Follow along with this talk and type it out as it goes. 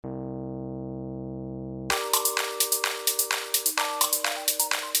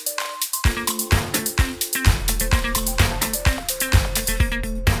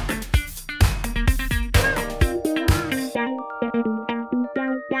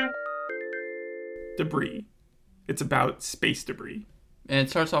Debris. It's about space debris. And it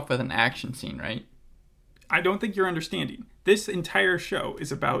starts off with an action scene, right? I don't think you're understanding. This entire show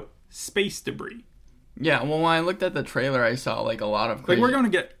is about space debris. Yeah, well, when I looked at the trailer, I saw, like, a lot of crazy... Like, we're going to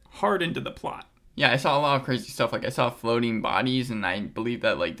get hard into the plot. Yeah, I saw a lot of crazy stuff. Like, I saw floating bodies, and I believe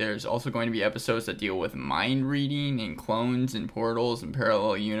that, like, there's also going to be episodes that deal with mind reading and clones and portals and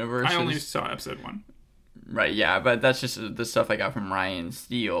parallel universes. I only saw episode 1. Right, yeah, but that's just the stuff I got from Ryan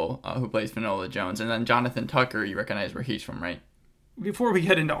Steele, who plays Finola Jones. And then Jonathan Tucker, you recognize where he's from, right? Before we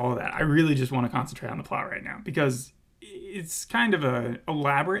get into all of that, I really just want to concentrate on the plot right now, because it's kind of a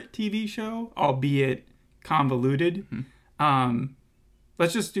elaborate TV show, albeit convoluted.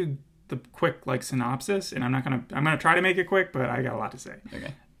 Let's just do the quick synopsis, and I'm gonna try to make it quick, but I got a lot to say.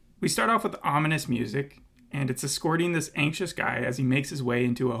 Okay. We start off with ominous music, and it's escorting this anxious guy as he makes his way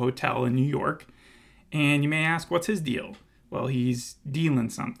into a hotel in New York. And you may ask, what's his deal? Well, he's dealing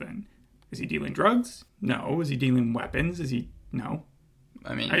something. Is he dealing drugs? No. Is he dealing weapons? No.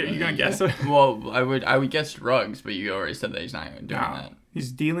 I mean, are you gonna guess? Well, I would guess drugs, but you already said that he's not doing that.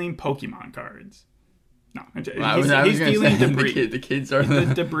 He's dealing Pokemon cards. No, well, he's dealing debris. The kids are the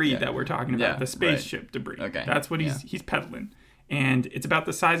debris that we're talking about, the spaceship debris. Okay, that's what he's peddling, and it's about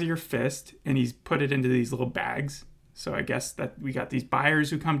the size of your fist, and he's put it into these little bags. So I guess that we got these buyers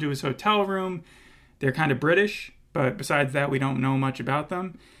who come to his hotel room. They're kind of British, but besides that, we don't know much about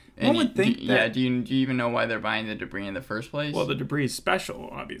them. One would think that... Yeah, do you even know why they're buying the debris in the first place? Well, the debris is special,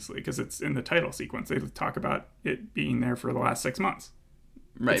 obviously, because it's in the title sequence. They talk about it being there for the last 6 months.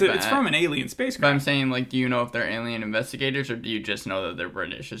 Right, it's from an alien spacecraft. But I'm saying, do you know if they're alien investigators, or do you just know that they're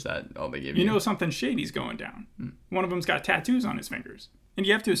British? Is that all they give you? You know something shady's going down. One of them's got tattoos on his fingers. And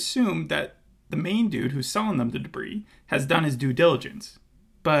you have to assume that the main dude who's selling them the debris has done his due diligence.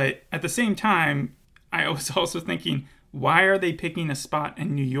 But at the same time, I was also thinking, why are they picking a spot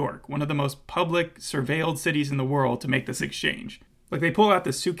in New York, one of the most public, surveilled cities in the world, to make this exchange? They pull out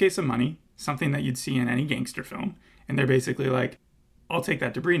this suitcase of money, something that you'd see in any gangster film, and they're basically like, I'll take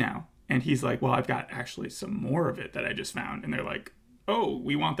that debris now. And he's like, well, I've got actually some more of it that I just found. And they're like, oh,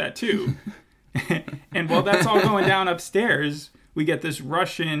 we want that too. And while that's all going down upstairs, we get this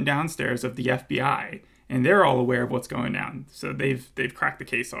rush in downstairs of the FBI, and they're all aware of what's going down. So they've cracked the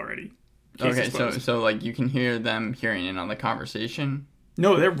case already. Okay, so you can hear them hearing in on the conversation?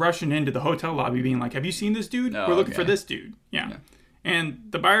 No, they're rushing into the hotel lobby being like, have you seen this dude? We're looking for this dude. Yeah. And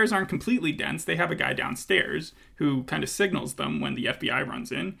the buyers aren't completely dense. They have a guy downstairs who kind of signals them when the FBI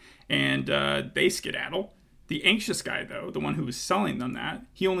runs in, and they skedaddle. The anxious guy, though, the one who was selling them that,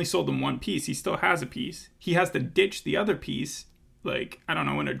 he only sold them one piece. He still has a piece. He has to ditch the other piece,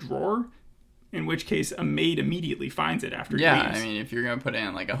 in a drawer, in which case a maid immediately finds it after he leaves. Yeah, I mean, if you're going to put it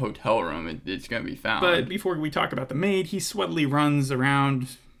in a hotel room, it's going to be found. But before we talk about the maid, he sweatily runs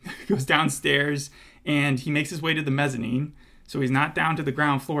around, goes downstairs, and he makes his way to the mezzanine. So he's not down to the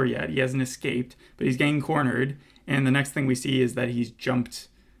ground floor yet. He hasn't escaped, but he's getting cornered. And the next thing we see is that he's jumped,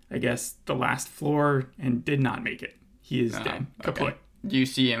 I guess, the last floor and did not make it. He is dead. Kaput. Okay. Do you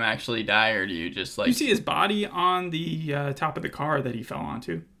see him actually die, or do you just You see his body on the top of the car that he fell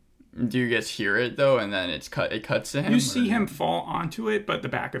onto. Do you guys hear it, though, and then it cuts to him? You see him fall onto it, but the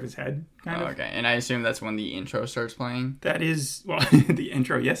back of his head, kind of. Okay, and I assume that's when the intro starts playing? That is, the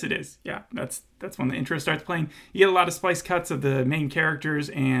intro, yes it is. Yeah, that's when the intro starts playing. You get a lot of splice cuts of the main characters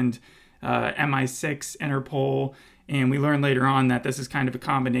and MI6, Interpol, and we learn later on that this is kind of a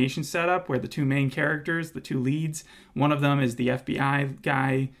combination setup where the two main characters, the two leads, one of them is the FBI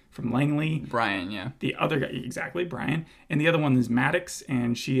guy from Langley. Brian, yeah. The other guy, exactly, Brian. And the other one is Maddox,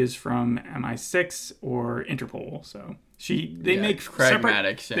 and she is from MI6 or Interpol. So they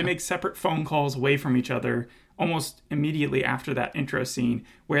make separate phone calls away from each other almost immediately after that intro scene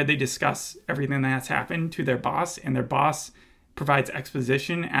where they discuss everything that's happened to their boss, and their boss provides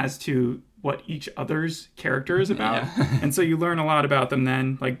exposition as to what each other's character is about. Yeah. And so you learn a lot about them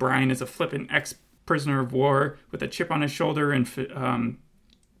then. Brian is a flippant ex-prisoner of war with a chip on his shoulder, and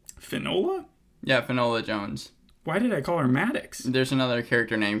Finola? Yeah, Finola Jones. Why did I call her Maddox? There's another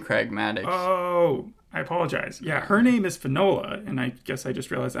character named Craig Maddox. Oh, I apologize. Yeah, her name is Finola, and I guess I just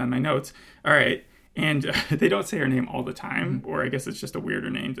realized that in my notes. All right. And they don't say her name all the time, or I guess it's just a weirder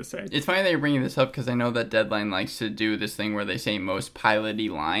name to say. It's funny that you're bringing this up because I know that Deadline likes to do this thing where they say most piloty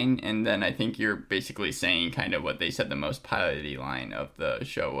line, and then I think you're basically saying kind of what they said the most piloty line of the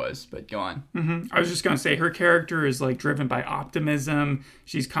show was, but go on. Mm-hmm. I was just going to say her character is driven by optimism.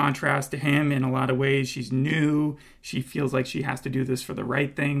 She's contrast to him in a lot of ways. She's new. She feels like she has to do this for the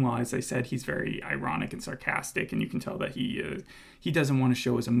right thing, while, as I said, he's very ironic and sarcastic, and you can tell that he doesn't want to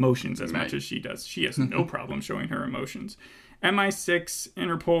show his emotions as much as she does. She has no problem showing her emotions. MI6,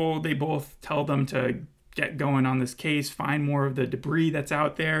 Interpol, they both tell them to get going on this case, find more of the debris that's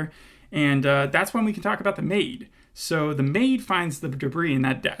out there. And that's when we can talk about the maid. So the maid finds the debris in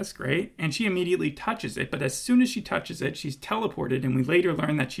that desk, right? And she immediately touches it. But as soon as she touches it, she's teleported. And we later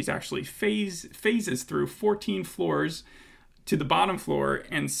learn that she's actually phases through 14 floors to the bottom floor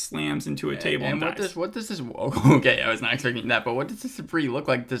and slams into a table and dies. What does this... Okay, I was not expecting that, but what does this debris look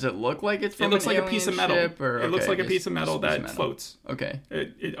like? Does it look like it's from It looks an like a piece of metal. ship, or, It looks like a piece of metal that floats. Okay.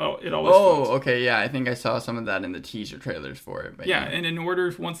 It always floats. Okay, yeah, I think I saw some of that in the teaser trailers for it. But yeah, and in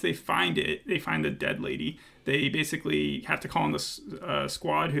order, once they find it, they find the dead lady, they basically have to call in the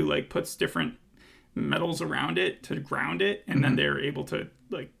squad who, like, puts different metals around it to ground it, and then they're able to,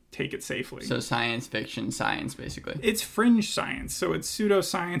 like, take it safely. So science fiction science, basically. It's fringe science, so it's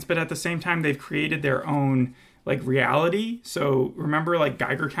pseudoscience, but at the same time they've created their own, like, reality. So remember, like,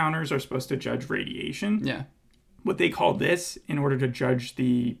 Geiger counters are supposed to judge radiation? Yeah. What they call this, in order to judge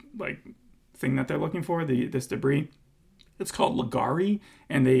the, like, thing that they're looking for, this debris, it's called Ligari,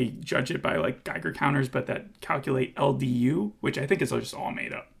 and they judge it by, like, Geiger counters, but that calculate LDU, which I think is just all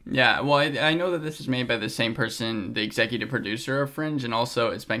made up. Yeah, well, I know that this is made by the same person, the executive producer of Fringe, and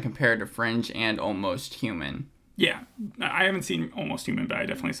also it's been compared to Fringe and Almost Human. Yeah, I haven't seen Almost Human, but I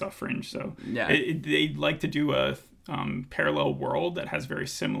definitely saw Fringe, so yeah. They like to do a parallel world that has very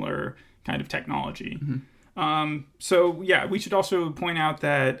similar kind of technology. So, yeah, we should also point out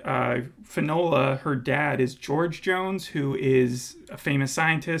that Finola, her dad, is George Jones, who is a famous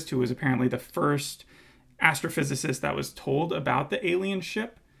scientist who was apparently the first astrophysicist that was told about the alien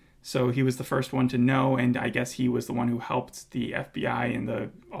ship. So he was the first one to know, and I guess he was the one who helped the FBI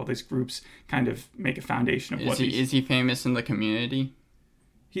and all these groups kind of make a foundation of Is he famous in the community?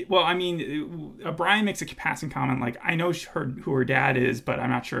 Brian makes a passing comment like, I know who her dad is, but I'm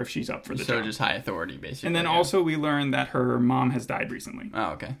not sure if she's up for the job. So just high authority, basically. And then also we learned that her mom has died recently.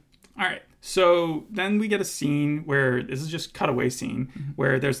 Oh, okay. All right. So then we get a scene where, this is just cutaway scene,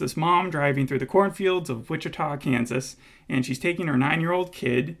 where there's this mom driving through the cornfields of Wichita, Kansas, and she's taking her 9-year-old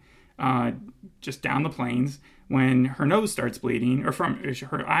kid just down the plains when her nose starts bleeding, or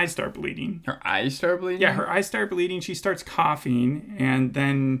her eyes start bleeding. Her eyes start bleeding? Yeah, her eyes start bleeding. She starts coughing, and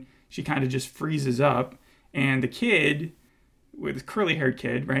then she kind of just freezes up. And the kid, with curly-haired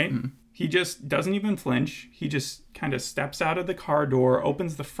kid, right? He just doesn't even flinch. He just kind of steps out of the car door,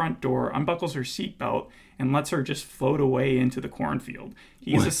 opens the front door, unbuckles her seatbelt, and lets her just float away into the cornfield.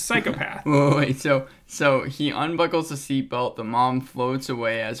 He's a psychopath. Wait, so he unbuckles the seatbelt, the mom floats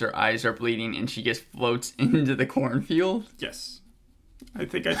away as her eyes are bleeding, and she just floats into the cornfield? Yes. I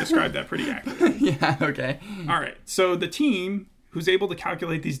think I described that pretty accurately. Yeah, okay. All right. So the team, who's able to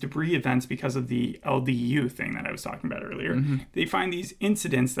calculate these debris events because of the LDU thing that I was talking about earlier, they find these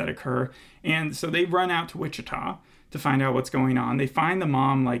incidents that occur, and so they run out to Wichita to find out what's going on. They find the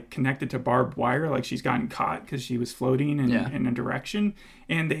mom, like, connected to barbed wire, like she's gotten caught because she was floating in a direction,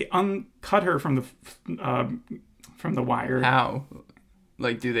 and they uncut her from the wire. How?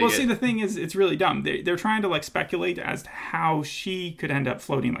 Like, do they? Well, see, the thing is, it's really dumb. They're trying to, like, speculate as to how she could end up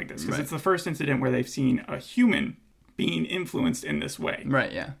floating like this, because it's the first incident where they've seen a human being influenced in this way.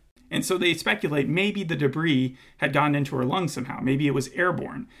 Right, yeah. And so they speculate maybe the debris had gotten into her lungs somehow. Maybe it was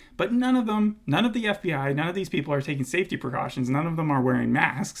airborne. But none of the FBI, none of these people are taking safety precautions. None of them are wearing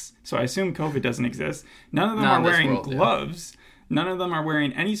masks. So I assume COVID doesn't exist. None of them are wearing gloves. None of them are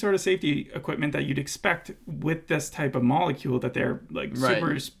wearing any sort of safety equipment that you'd expect with this type of molecule that they're, like,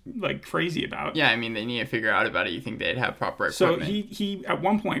 super, like, crazy about. Yeah, I mean, they need to figure out about it. You think they'd have proper equipment. So he at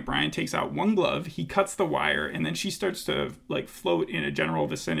one point, Brian takes out one glove, he cuts the wire, and then she starts to, like, float in a general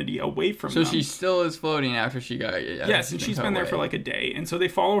vicinity away from them. So she still is floating after she got... Yes, and she's been there for, like, a day. And so they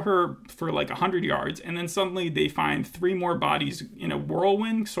follow her for, like, 100 yards, and then suddenly they find 3 more bodies in a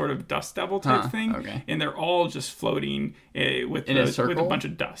whirlwind, sort of dust devil type thing. Okay. And they're all just floating with a bunch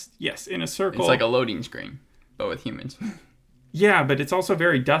of dust. Yes, in a circle. It's like a loading screen, but with humans. Yeah, but it's also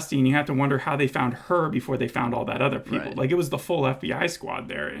very dusty, and you have to wonder how they found her before they found all that other people. Right. Like, it was the full FBI squad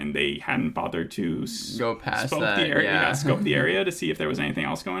there, and they hadn't bothered to go past scope that. The area, scope the area to see if there was anything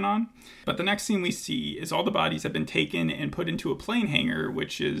else going on. But the next scene we see is all the bodies have been taken and put into a plane hangar,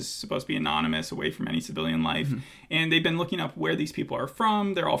 which is supposed to be anonymous, away from any civilian life. And they've been looking up where these people are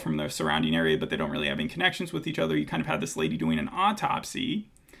from. They're all from the surrounding area, but they don't really have any connections with each other. You kind of have this lady doing an autopsy.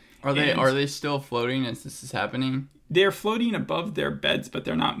 Are they And are they still floating as this is happening? they're floating above their beds, but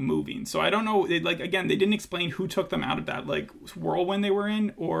they're not moving. So I don't know. They didn't explain who took them out of that like whirlwind they were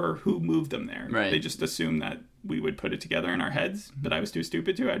in, or who moved them there. Right. They just assumed that we would put it together in our heads, but I was too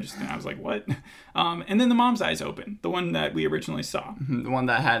stupid to. I was like, what? And then the mom's eyes open, the one that we originally saw. The one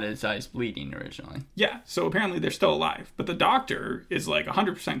that had its eyes bleeding originally. Yeah. So apparently they're still alive, but the doctor is like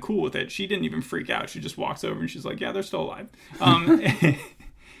 100% cool with it. She didn't even freak out. She just walks over and she's like, yeah, they're still alive.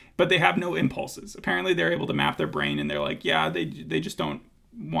 But they have no impulses. Apparently they're able to map their brain, and they're like, yeah, they just don't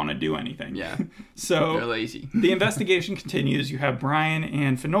want to do anything. Yeah. So They're lazy. the investigation continues. You have Brian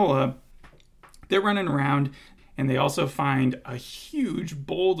and Finola. They're running around, and they also find a huge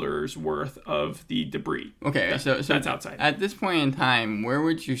boulder's worth of the debris. Okay, so that's outside. At this point in time, where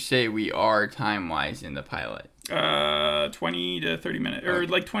would you say we are time-wise in the pilot? 20 to 30 minutes, or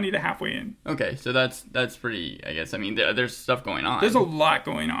like 20 to halfway in. Okay, so that's pretty, I guess. I mean, there's stuff going on. There's a lot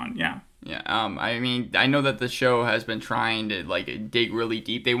going on, yeah. Yeah, I mean, I know that the show has been trying to, like, dig really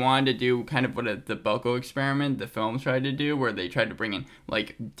deep. They wanted to do kind of what the Belko experiment, the film tried to do, where they tried to bring in,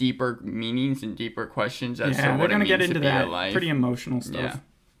 like, deeper meanings and deeper questions as to Yeah, we're what it going to means get into to be that. alive. Pretty emotional stuff. Yeah.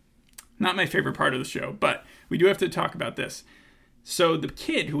 Not my favorite part of the show, but we do have to talk about this. So the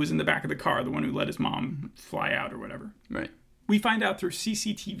kid who was in the back of the car, the one who let his mom fly out or whatever, Right. we find out through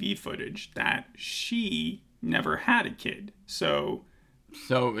CCTV footage that she never had a kid. So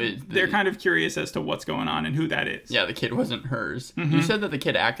they're kind of curious as to what's going on and who that is. Yeah, the kid wasn't hers. Mm-hmm. You said that the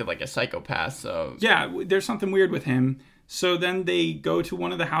kid acted like a psychopath, so... Yeah, there's something weird with him. So then they go to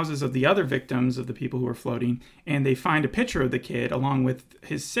one of the houses of the other victims of the people who were floating, and they find a picture of the kid along with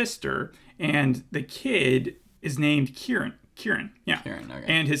his sister, and the kid is named Kieran, yeah. Kieran, okay.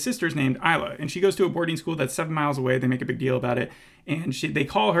 And his sister's named Isla, and she goes to a boarding school that's 7 miles away. They make a big deal about it, and they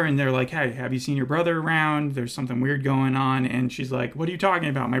call her, and they're like, hey, have you seen your brother around? There's something weird going on. And she's like, what are you talking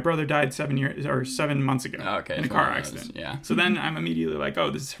about? My brother died 7 months ago in a car accident. Yeah. So then I'm immediately like, oh,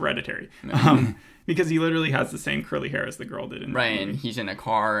 this is hereditary. Because he literally has the same curly hair as the girl did in the movie. And he's in a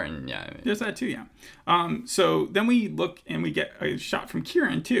car, and yeah. There's that too, yeah. So then we look and we get a shot from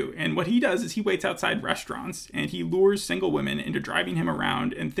Kieran too. And what he does is he waits outside restaurants and he lures single women into driving him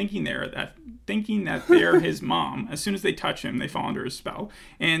around and thinking that they're his mom. As soon as they touch him, they fall under his spell.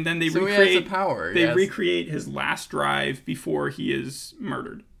 And then they recreate he has the power. Recreate his last drive before he is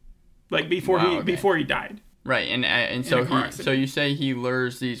murdered. Like before he died. Right, and so you say he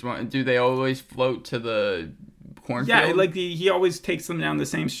lures these one. Do they always float to the cornfield? Yeah, like he always takes them down the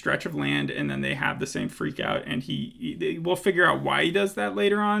same stretch of land, and then they have the same freak out, and we'll figure out why he does that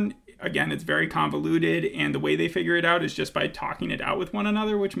later on. Again, it's very convoluted, and the way they figure it out is just by talking it out with one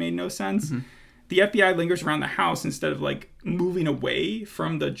another, which made no sense. Mm-hmm. The FBI lingers around the house instead of like moving away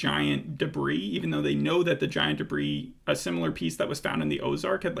from the giant debris, even though they know that the giant debris, a similar piece that was found in the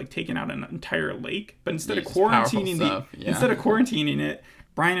Ozark, had like taken out an entire lake. But instead of quarantining it,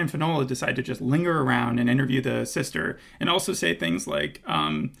 Brian and Finola decide to just linger around and interview the sister, and also say things like,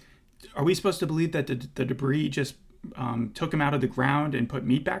 "Are we supposed to believe that the debris just took him out of the ground and put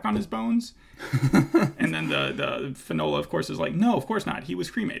meat back on his bones?" And then the Finola, of course, is like, no, of course not. He was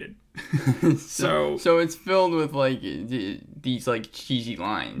cremated. So it's filled with like these like cheesy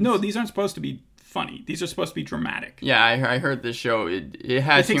lines. No, these aren't supposed to be funny. These are supposed to be dramatic. Yeah, I heard this show. It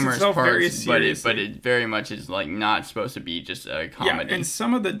has humorous parts, but it very much is like not supposed to be just a comedy. Yeah, and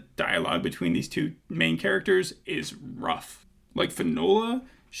some of the dialogue between these two main characters is rough. Like Finola,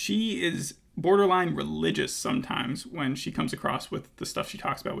 she is borderline religious sometimes when she comes across with the stuff she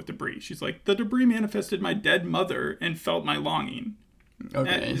talks about with debris. She's like, the debris manifested my dead mother and felt my longing.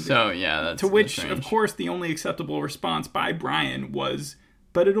 Okay, so yeah, that's... To which, strange. Of course, the only acceptable response by Brian was,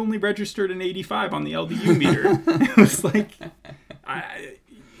 but it only registered an 85 on the LDU meter. It was like...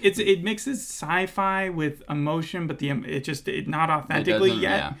 It mixes sci-fi with emotion, but it not authentically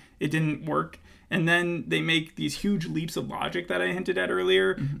yet. Yeah. It didn't work. And then they make these huge leaps of logic that I hinted at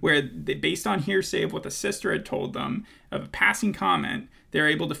earlier, mm-hmm. where they, based on hearsay of what the sister had told them, of a passing comment, they're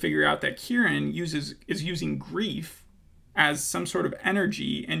able to figure out that Kieran is using grief as some sort of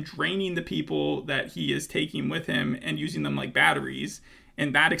energy and draining the people that he is taking with him and using them like batteries.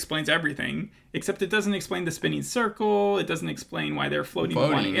 And that explains everything, except it doesn't explain the spinning circle. It doesn't explain why they're floating in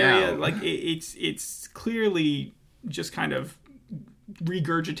one area. Like it's clearly just kind of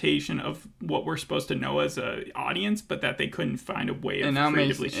regurgitation of what we're supposed to know as an audience, but that they couldn't find a way of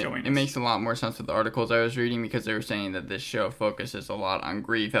creatively showing it. It makes a lot more sense with the articles I was reading, because they were saying that this show focuses a lot on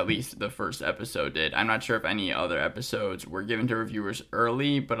grief. At least the first episode did. I'm not sure if any other episodes were given to reviewers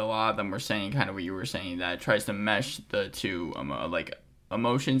early, but a lot of them were saying kind of what you were saying, that it tries to mesh the two like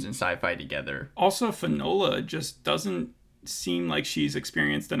emotions and sci-fi together. Also, Finola just doesn't seem like she's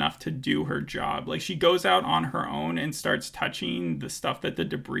experienced enough to do her job. Like, she goes out on her own and starts touching the stuff that the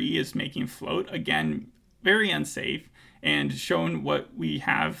debris is making float. Again, very unsafe, and shown what we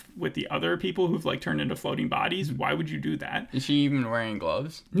have with the other people who've like turned into floating bodies. Why would you do that? Is she even wearing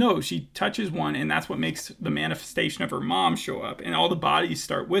gloves? No, she touches one, and that's what makes the manifestation of her mom show up. And all the bodies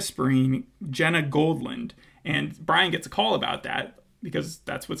start whispering, Jenna Goldland. And Brian gets a call about that because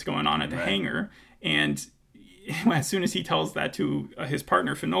that's what's going on at the hangar. And as soon as he tells that to his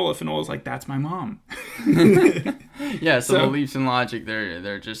partner, Finola's like, that's my mom. Yeah, so the leaps in logic,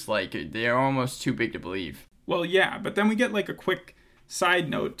 they're just like, they're almost too big to believe. Well, yeah, but then we get like a quick side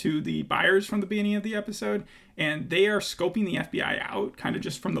note to the buyers from the beginning of the episode, and they are scoping the FBI out kind of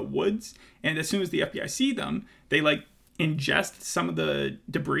just from the woods. And as soon as the FBI see them, they like ingest some of the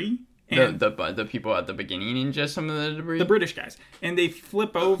debris. And the people at the beginning ingest some of the debris? The British guys. And they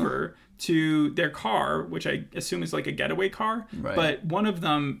flip over to their car, which I assume is like a getaway car. Right. But one of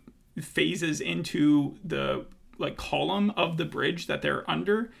them phases into the like column of the bridge that they're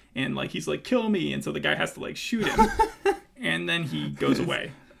under, and like he's like, kill me, and so the guy has to like shoot him. And then he goes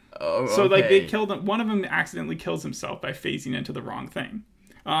away. Oh, so like they killed him. One of them accidentally kills himself by phasing into the wrong thing.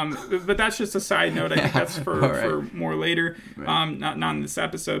 But that's just a side note. I think that's for more later. Right. Not in this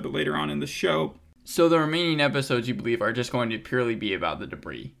episode, but later on in the show. So the remaining episodes, you believe, are just going to purely be about the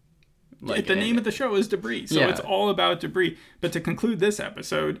debris. Like, the name of the show is Debris, so it's all about debris. But to conclude this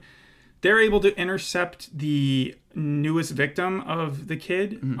episode, they're able to intercept the newest victim of the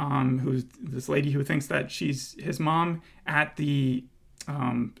kid, who's this lady who thinks that she's his mom, at the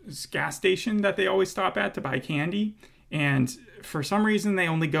gas station that they always stop at to buy candy. And for some reason, they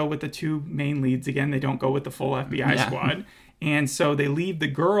only go with the two main leads again. They don't go with the full FBI squad. And so they leave the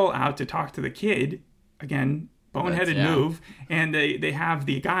girl out to talk to the kid. Again, boneheaded move. And they have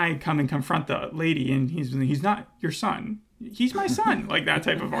the guy come and confront the lady, and he's not your son. He's my son. Like that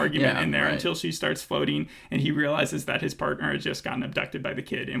type of argument in there until she starts floating, and he realizes that his partner had just gotten abducted by the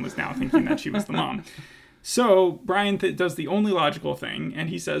kid and was now thinking that she was the mom. So Brian does the only logical thing, and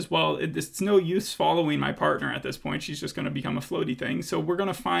he says, well, it's no use following my partner at this point. She's just going to become a floaty thing. So we're going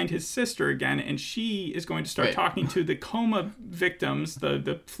to find his sister again, and she is going to start talking to the coma victims,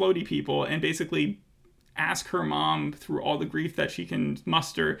 the floaty people, and basically ask her mom through all the grief that she can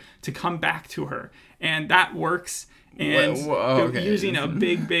muster to come back to her. And that works. And using a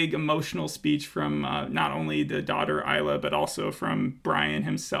big emotional speech from not only the daughter Isla, but also from Brian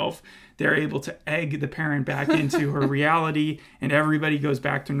himself, they're able to egg the parent back into her reality, and everybody goes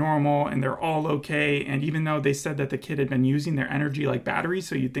back to normal, and they're all okay. And even though they said that the kid had been using their energy like batteries,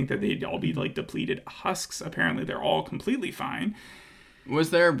 so you'd think that they'd all be like depleted husks, apparently they're all completely fine. Was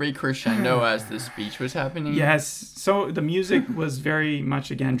there a big crescendo as the speech was happening? Yes. So the music was very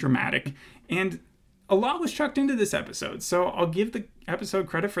much, again, dramatic. And a lot was chucked into this episode, so I'll give the episode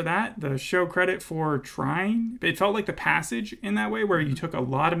credit for that, the show credit for trying. It felt like The Passage in that way, where you took a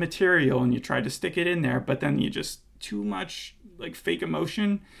lot of material and you tried to stick it in there, but then you just too much like fake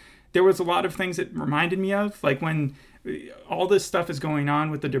emotion. There was a lot of things that reminded me of, like when all this stuff is going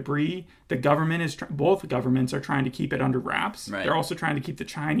on with the debris, the government is both governments are trying to keep it under wraps. Right. They're also trying to keep the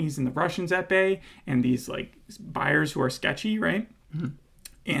Chinese and the Russians at bay, and these like buyers who are sketchy, right? Mm-hmm.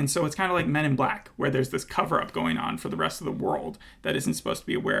 And so it's kind of like Men in Black, where there's this cover-up going on for the rest of the world that isn't supposed to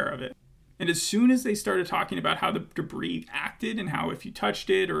be aware of it. And as soon as they started talking about how the debris acted and how if you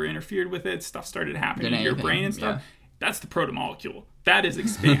touched it or interfered with it, stuff started happening in your brain and stuff, that's the protomolecule. That is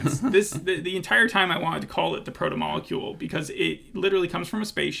Expanse. The entire time I wanted to call it the protomolecule because it literally comes from a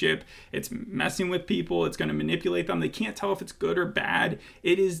spaceship. It's messing with people. It's going to manipulate them. They can't tell if it's good or bad.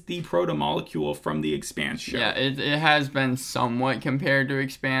 It is the protomolecule from the Expanse show. Yeah, it has been somewhat compared to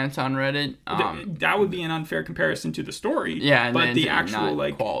Expanse on Reddit. That would be an unfair comparison to the story. Yeah, but the actual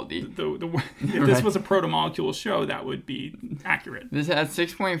like quality. If this was a protomolecule show, that would be accurate. This has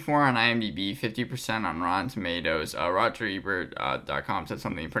 6.4 on IMDb, 50% on Rotten Tomatoes. Roger Ebert. .com said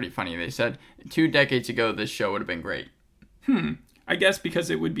something pretty funny. They said 2 decades ago this show would have been great. I guess because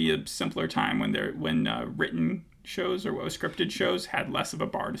it would be a simpler time when written shows or scripted shows had less of a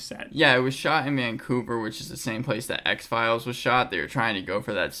bar to set. Yeah, it was shot in Vancouver, which is the same place that X-Files was shot. They were trying to go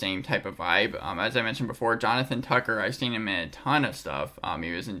for that same type of vibe. As I mentioned before, Jonathan Tucker, I've seen him in a ton of stuff.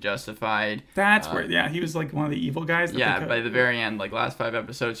 He was in Justified. That's where, he was like one of the evil guys. By the very end, like last 5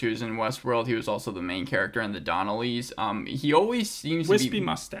 episodes, he was in Westworld. He was also the main character in The Donnellys. He always seems wispy to be...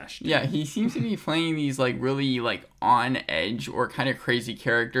 mustache. Yeah, he seems to be playing these like really like on edge or kind of crazy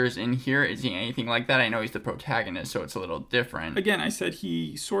characters. In here, is he anything like that? I know he's the protagonist protagonist, so it's a little different. Again, I said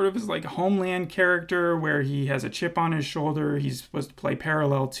he sort of is like a Homeland character where he has a chip on his shoulder. He's supposed to play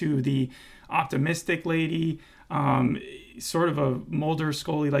parallel to the optimistic lady, sort of a Mulder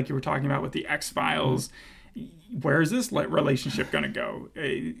Scully like you were talking about with the X-Files. Where is this relationship going to go?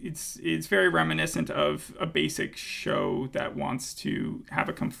 It's very reminiscent of a basic show that wants to have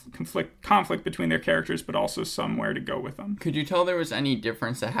a conflict between their characters, but also somewhere to go with them. Could you tell there was any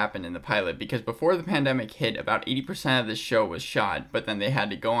difference that happened in the pilot? Because before the pandemic hit, about 80% of the show was shot, but then they had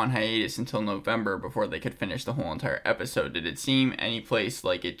to go on hiatus until November before they could finish the whole entire episode. Did it seem any place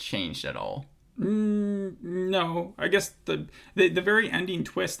like it changed at all? No, I guess the very ending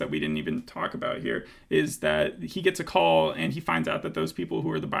twist that we didn't even talk about here is that he gets a call and he finds out that those people who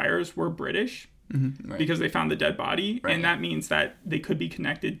are the buyers were British Right. because they found the dead body, Right. and that means that they could be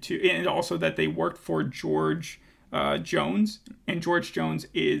connected to, and also that they worked for George Jones, and George Jones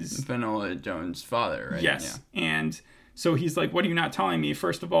is Vanola Jones' father, right? yes, and so he's like, "What are you not telling me?"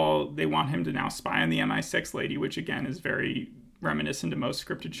 First of all, they want him to now spy on the MI6 lady, which again is very reminiscent to most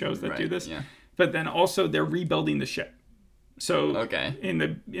scripted shows that do this. Yeah. But then also they're rebuilding the ship. So Okay.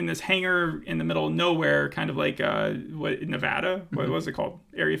 in this hangar in the middle of nowhere, kind of like Nevada, what was it called?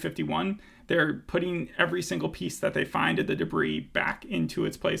 Area 51. They're putting every single piece that they find of the debris back into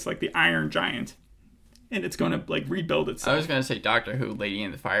its place, like the Iron Giant. And it's going to like rebuild itself. I was gonna say Doctor Who, Lady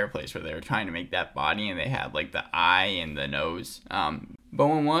in the Fireplace, where they were trying to make that body and they had like the eye and the nose. But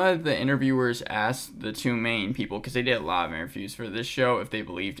when one of the interviewers asked the two main people, because they did a lot of interviews for this show, if they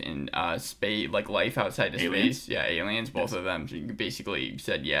believed in space, like life outside of Aliens? space, aliens, both of them basically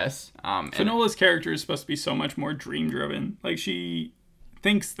said yes. Finola's character is supposed to be so much more dream driven. Like she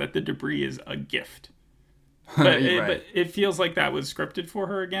thinks that the debris is a gift. But it feels like that was scripted for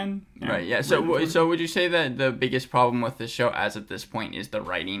her again. Right, yeah. So would you say that the biggest problem with the show as of this point is the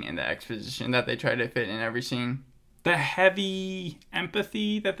writing and the exposition that they try to fit in every scene? The heavy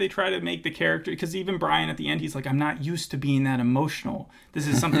empathy that they try to make the character, because even Brian at the end, he's like, I'm not used to being that emotional. This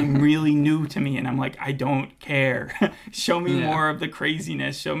is something really new to me. And I'm like, I don't care. Show me more of the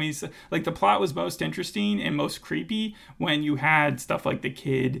craziness. Show me, like, the plot was most interesting and most creepy when you had stuff like the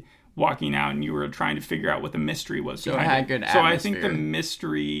kid walking out and you were trying to figure out what the mystery was. So it had good atmosphere. So I think the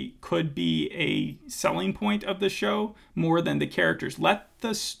mystery could be a selling point of the show more than the characters. Let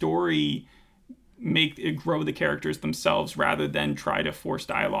the story make it grow the characters themselves rather than try to force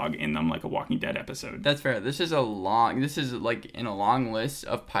dialogue in them like a Walking Dead episode. That's fair. This is like in a long list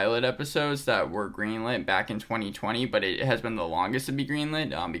of pilot episodes that were greenlit back in 2020, but it has been the longest to be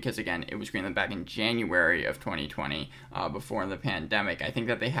greenlit because again, it was greenlit back in January of 2020 before the pandemic. I think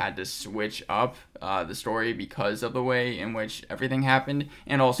that they had to switch up the story because of the way in which everything happened,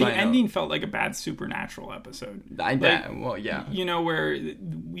 and also the ending felt like a bad Supernatural episode. You know, where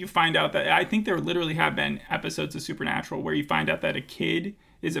you find out that I think there literally have been episodes of Supernatural where you find out that a kid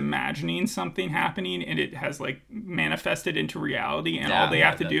is imagining something happening and it has like manifested into reality, and all they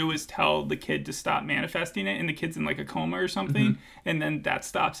have to do is tell the kid to stop manifesting it, and the kid's in like a coma or something, and then that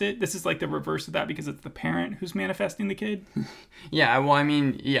stops it. This is like the reverse of that because it's the parent who's manifesting the kid.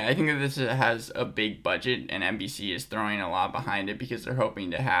 I think that this has a big budget and NBC is throwing a lot behind it because they're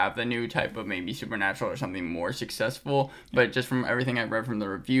hoping to have the new type of maybe Supernatural or something more successful, but just from everything I've read from the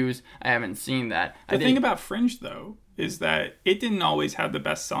reviews, I haven't seen that. The thing about Fringe though is that it didn't always have the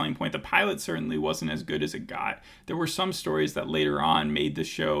best selling point. The pilot certainly wasn't as good as it got. There were some stories that later on made the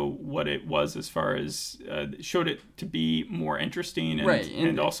show what it was as far as showed it to be more interesting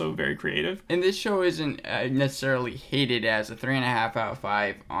and also very creative. And this show isn't necessarily hated as a 3.5 out of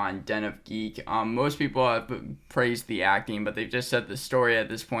 5 on Den of Geek. Most people have praised the acting, but they've just said the story at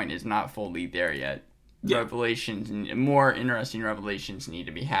this point is not fully there yet. More interesting revelations need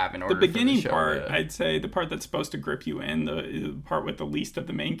to be had in order the beginning for the show part I'd say the part that's supposed to grip you in, the part with the least of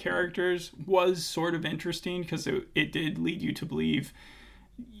the main characters, was sort of interesting because it did lead you to believe.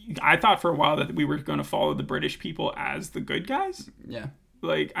 I thought for a while that we were going to follow the British people as the good guys.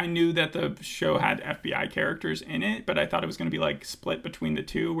 Like, I knew that the show had FBI characters in it, but I thought it was going to be like split between the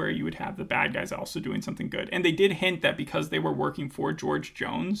two, where you would have the bad guys also doing something good. And they did hint that because they were working for George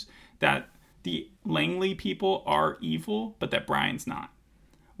Jones, that the Langley people are evil, but that Brian's not.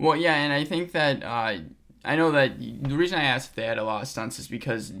 Well, yeah, and I think that I know that the reason I asked if they had a lot of stunts is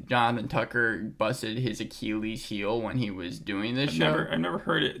because Jonathan Tucker busted his Achilles heel when he was doing this show. I've never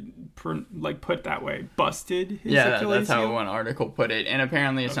heard it put that way. Busted his Achilles heel? That's how one article put it. And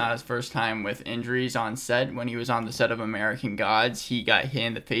apparently it's not his first time with injuries on set. When he was on the set of American Gods, he got hit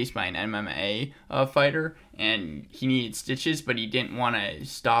in the face by an MMA fighter. and he needed stitches, but he didn't want to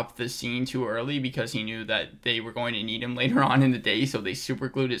stop the scene too early because he knew that they were going to need him later on in the day, so they super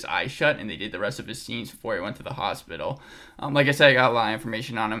glued his eyes shut, and they did the rest of his scenes before he went to the hospital. Like I said, I got a lot of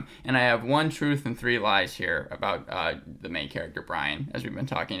information on him, and I have 1 truth and 3 lies here about the main character, Brian, as we've been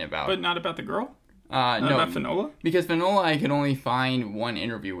talking about. But not about the girl? No, about Finola? Because Finola, I could only find 1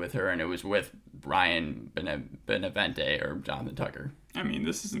 interview with her, and it was with Brian Benevente or Jonathan Tucker. I mean,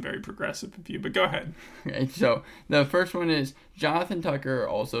 this isn't very progressive of you, but go ahead. Okay, so the first one is Jonathan Tucker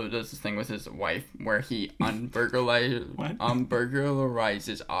also does this thing with his wife where he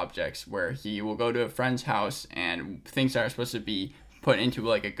unburglarizes objects, where he will go to a friend's house and things that are supposed to be put into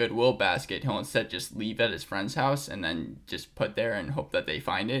like a Goodwill basket, he'll instead just leave at his friend's house and then just put there and hope that they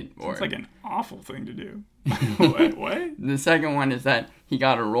find it. Sounds like an awful thing to do. What? The second one is that he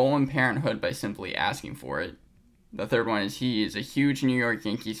got a role in Parenthood by simply asking for it. The third one is he is a huge New York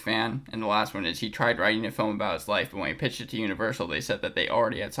Yankees fan. And the last one is he tried writing a film about his life, but when he pitched it to Universal, they said that they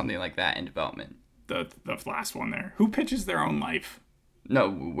already had something like that in development. The last one there. Who pitches their own life?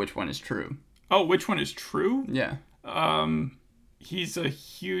 No, which one is true? Oh, which one is true? Yeah. He's a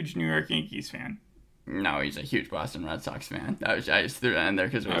huge New York Yankees fan. No, he's a huge Boston Red Sox fan. I just threw that in there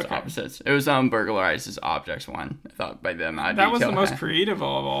because it was opposites. It was burglarizes objects one. I thought by the amount of that was the most creative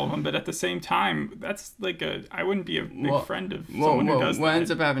of all of them, but at the same time, that's like I wouldn't be a big friend of someone who does that. What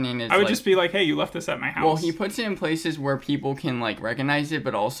ends up happening is I would just be like, hey, you left this at my house. Well, he puts it in places where people can like recognize it,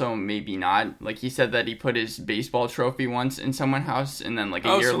 but also maybe not. Like he said that he put his baseball trophy once in someone's house, and then like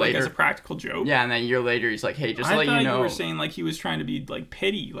a year later, like as a practical joke. Yeah, and then a year later, he's like, hey, just to let you know. I thought you were saying like he was trying to be like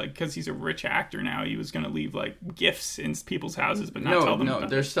pity, like because he's a rich actor now, he was gonna leave like gifts in people's houses, but not tell them about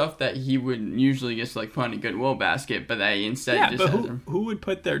there's stuff that he would usually just like put in a Goodwill basket, but they instead just who would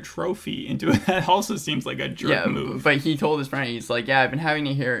put their trophy into it? That also seems like a jerk move. But he told his friend, he's like, yeah, I've been having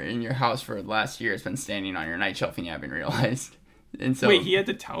it here in your house for the last year. It's been standing on your night shelf and you haven't realized. And so wait, he had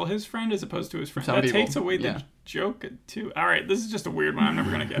to tell his friend as opposed to his friend. That takes away the joke too. All right, this is just a weird one. I'm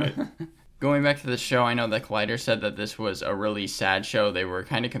never gonna get it. Going back to the show, I know that Collider said that this was a really sad show. They were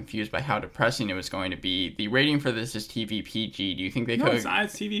kind of confused by how depressing it was going to be. The rating for this is TV PG. Do you think they could? No, it's not.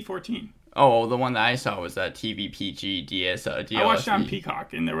 It's TV 14. Oh, the one that I saw was that TV PG DLSD. I watched it on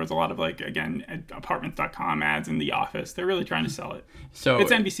Peacock, and there was a lot of like again Apartments.com ads in The Office. They're really trying to sell it. So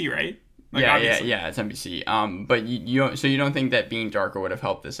it's NBC, right? Like, yeah, it's NBC. But you don't think that being darker would have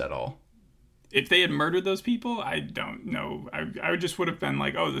helped this at all? If they had murdered those people, I don't know. I just would have been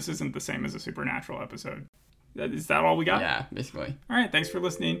like, oh, this isn't the same as a Supernatural episode. Is that all we got? Yeah, basically. All right, thanks for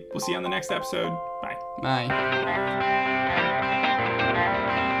listening. We'll see you on the next episode. Bye. Bye.